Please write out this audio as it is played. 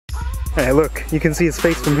Hey, look, you can see his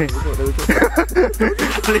face from here.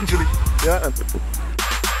 Literally. Yeah.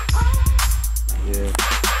 Yeah.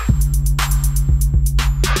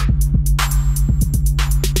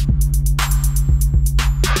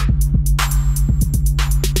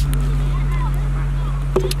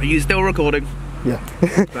 Are you still recording? Yeah.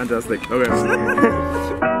 Fantastic. Okay.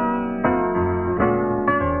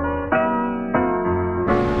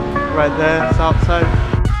 Right there, it's outside.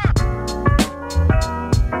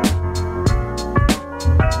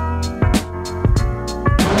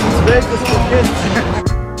 It's Vegas for kids.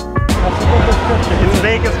 It's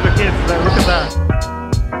Vegas for kids. Look at that.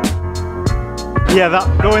 Yeah,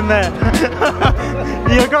 go in there.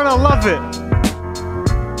 You're gonna love it.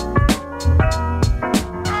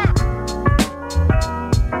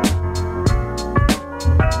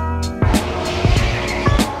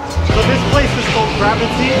 This place is called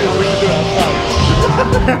Gravity. We can do it outside.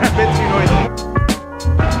 A bit too noisy.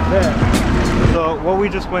 There. So what we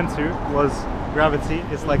just went to was Gravity.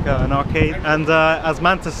 It's like an arcade, and as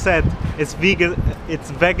Mantis said, it's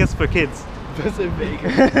Vegas for kids. Don't say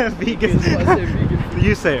Vegas. Vegas.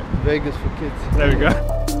 You say it. Vegas for kids. There we go.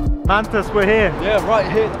 Mantis, we're here. Yeah, right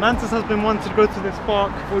here. Mantis has been wanting to go to this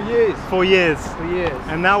park For years. for years. For years.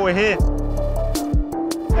 And now we're here.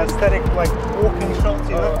 Aesthetic, like walking shots,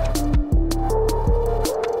 you know.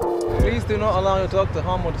 Please do not allow your dog to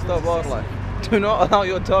harm or disturb wildlife. Do not allow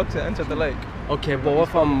your dog to enter the lake. Okay, but what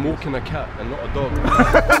if I'm walking a cat and not a dog?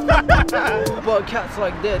 But cats,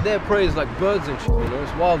 like, their prey is like birds and shit, you know,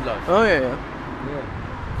 it's wildlife. Oh yeah.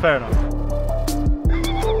 Fair enough.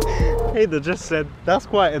 Ada just said, that's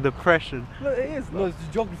quite a depression. No, it is. No, it's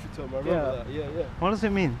a geography term, I remember that. Yeah. What does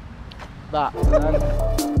it mean? That.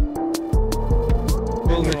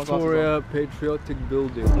 Victoria Patriotic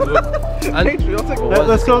Building. Patriotic?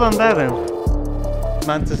 Let's go down there then.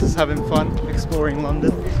 Mantis is having fun exploring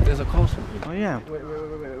London. There's a castle. Oh yeah. Wait.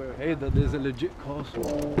 Hey, there's a legit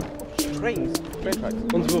castle. Trains. Train tracks.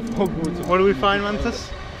 Wandsworth, Hogwarts. What do we find, Mantis?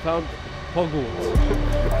 Found Hogwarts.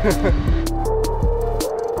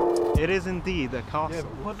 It is indeed a castle. Yeah,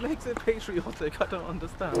 what makes it patriotic? I don't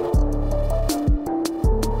understand.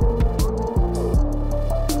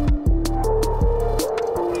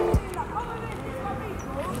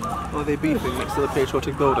 Are they beefing next to the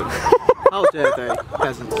patriotic building? How dare they,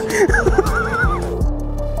 peasants?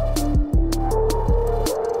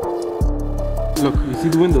 Look, you see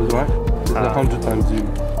the windows, right? There's 100 times zoom.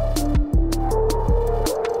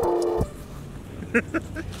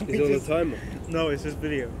 Is it on a timer? No, it's just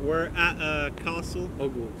video. We're at a castle.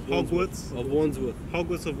 Hogwarts. Of Wandsworth.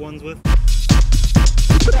 Hogwarts of Wandsworth.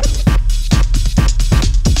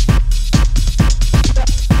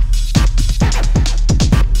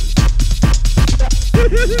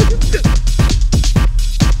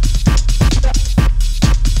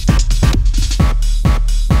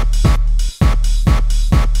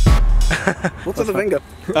 What's on the finger?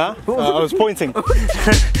 Huh? I was pointing.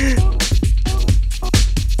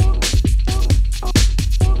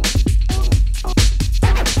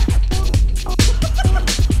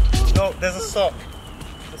 No, there's a sock.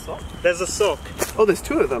 A sock? There's a sock. Oh, there's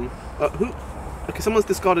two of them. Who? Okay, someone's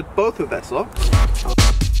discarded both of their socks.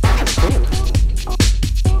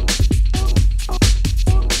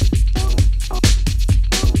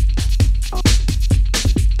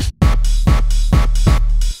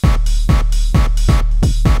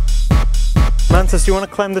 Mantis, do you want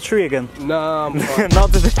to climb the tree again? Nah, I'm fine.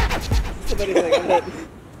 Not today.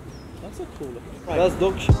 That's a cool look. That's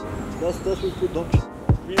dog shit. That's what we dog shit.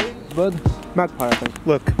 Really? Bird? Magpie, I think.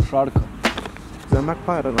 Look. Sharka. Is that a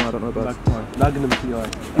magpie? I don't know about that. Magpie. Magnum PI.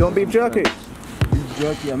 You want beef jerky? Beef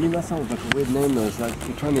jerky. I mean, that sounds like a weird name though. It's like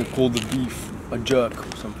you're trying to call the beef a jerk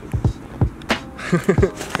or something.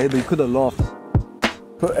 Hey, but you could have laughed.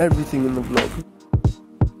 Put everything in the vlog.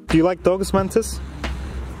 Do you like dogs, Mantis?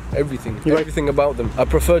 Everything. You everything about them. I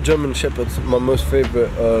prefer German Shepherds, my most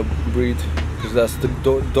favorite breed, because that's the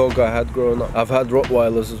dog I had growing up. I've had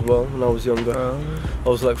Rottweilers as well when I was younger. I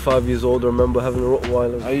was like 5 years old. I remember having a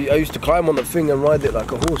Rottweiler. I used to climb on the thing and ride it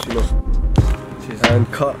like a horse, you know. And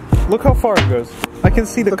cut. Look how far it goes. I can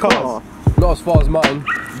see the cars. Not as far as mine,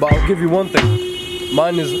 but I'll give you one thing.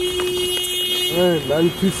 Mine is... Man,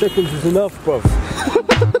 2 seconds is enough, bro.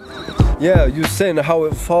 Yeah, you're saying how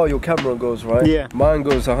far your camera goes, right? Yeah. Mine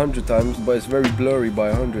goes 100 times, but it's very blurry by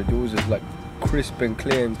 100. Yours is like crisp and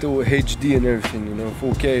clear and still HD and everything, you know,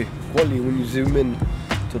 4K quality when you zoom in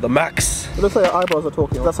to the max. It looks like your eyebrows are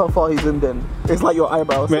talking. That's how far he's zoomed in. It's like your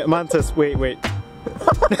eyebrows. Mantis, wait.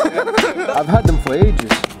 I've had them for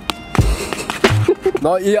ages.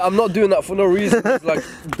 No, yeah, I'm not doing that for no reason. It's like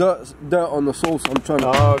dirt on the soul, so I'm trying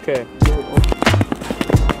to... Oh, okay.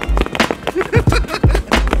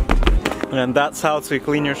 And that's how to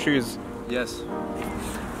clean your shoes. Yes.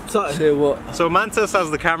 Say what? So Mantis has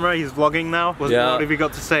the camera, he's vlogging now. What have you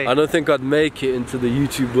got to say? I don't think I'd make it into the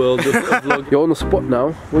YouTube world of vlogging. You're on the spot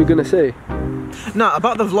now. What are you gonna say? No,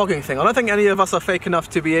 about the vlogging thing. I don't think any of us are fake enough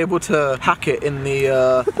to be able to hack it in the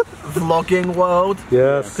vlogging world.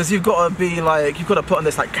 Yes. Because you've got to be like, you've got to put on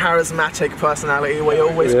this like charismatic personality where you're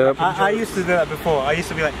always. I used to do that before. I used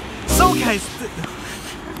to be like, so guys.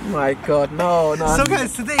 My God, no. So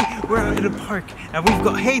guys, today we're out in a park and we've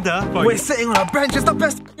got Hader. We're sitting on a bench. It's the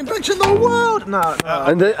best bench in the world. No.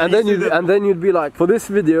 And then you'd be like, for this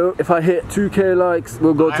video, if I hit 2K likes,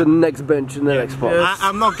 we'll go to the next bench in the next part.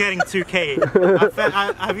 I'm not getting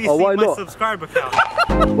 2K. Have you seen my subscriber count?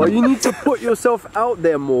 Well, you need to put yourself out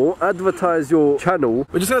there more. Advertise your channel.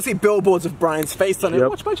 We're just gonna see billboards of Brian's face on it.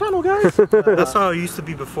 Watch my channel, guys. That's how I used to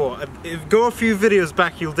be before. If go a few videos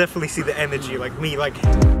back, you'll definitely see the energy, like me, like.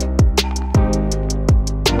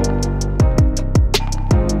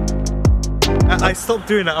 I stopped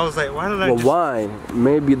doing that. I was like, why did I? Well, why?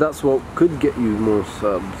 Maybe that's what could get you more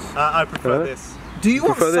subs. I prefer this. Do you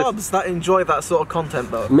want subs that enjoy that sort of content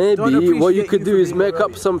though? Maybe what you could do is make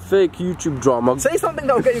up some fake YouTube drama. Say something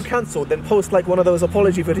that will get you cancelled, then post like one of those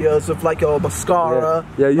apology videos of like your mascara.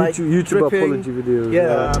 Yeah, like, YouTube dripping. apology videos.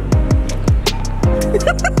 Yeah.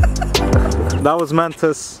 That was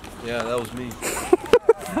Mantis. Yeah, that was me.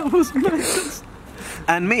 That was Mantis.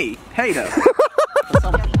 And me, Hader.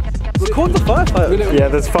 Record the firefighter. Yeah,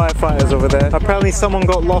 there's firefighters over there. Apparently someone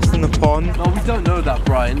got lost in the pond. No, we don't know that,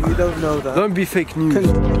 Brian. We don't know that. Don't be fake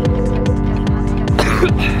news.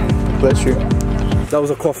 Bless you. That was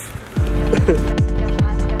a cough.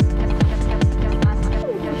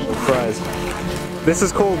 Fries. This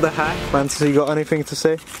is called the hack. Mantis, you got anything to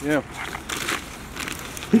say? Yeah.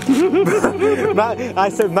 I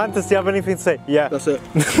said, Mantis, do you have anything to say? Yeah. That's it.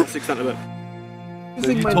 That's the extent of it.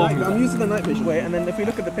 I'm using the night vision. Wait, and then if we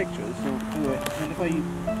look at the pictures, and if I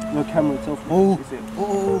No camera itself. cool.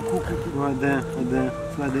 Right there,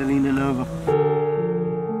 It's like they're leaning over.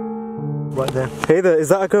 Right there. Hey there, is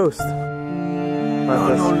that a ghost? No,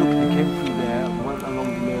 look, we came through there, went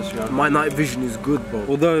along the nursery. My night vision is good, bro.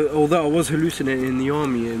 Although I was hallucinating in the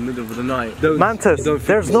army in the middle of the night. Mantis,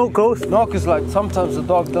 there's no ghost. No, because like sometimes the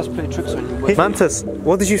dog does play tricks on you. Mantis,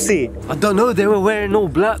 what did you see? I don't know, they were wearing all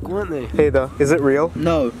black, weren't they? Hader, is it real?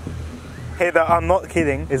 No. Hader, I'm not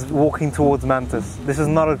kidding, is walking towards Mantis. This is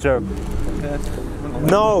not a joke.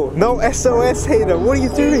 No, no SOS, Hader, what are you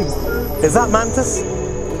doing? Is that Mantis?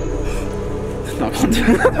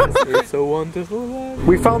 It's so wonderful.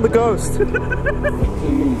 We found the ghost.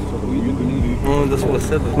 Oh, that's what I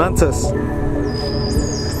said. Mantis.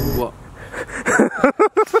 What?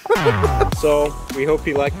 So, we hope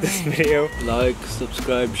you liked this video. Like,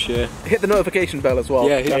 subscribe, share. Hit the notification bell as well.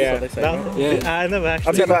 Yeah, That's what they say. I never actually.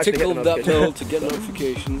 I've never actually Tickle hit that bell to get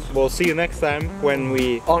notifications. We'll see you next time when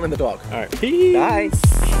we... On in the dark. Alright, peace. Bye.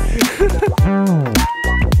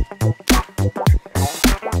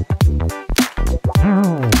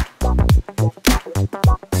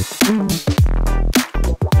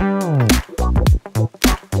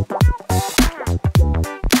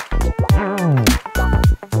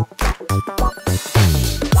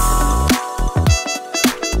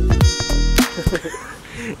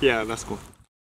 Yeah, that's cool.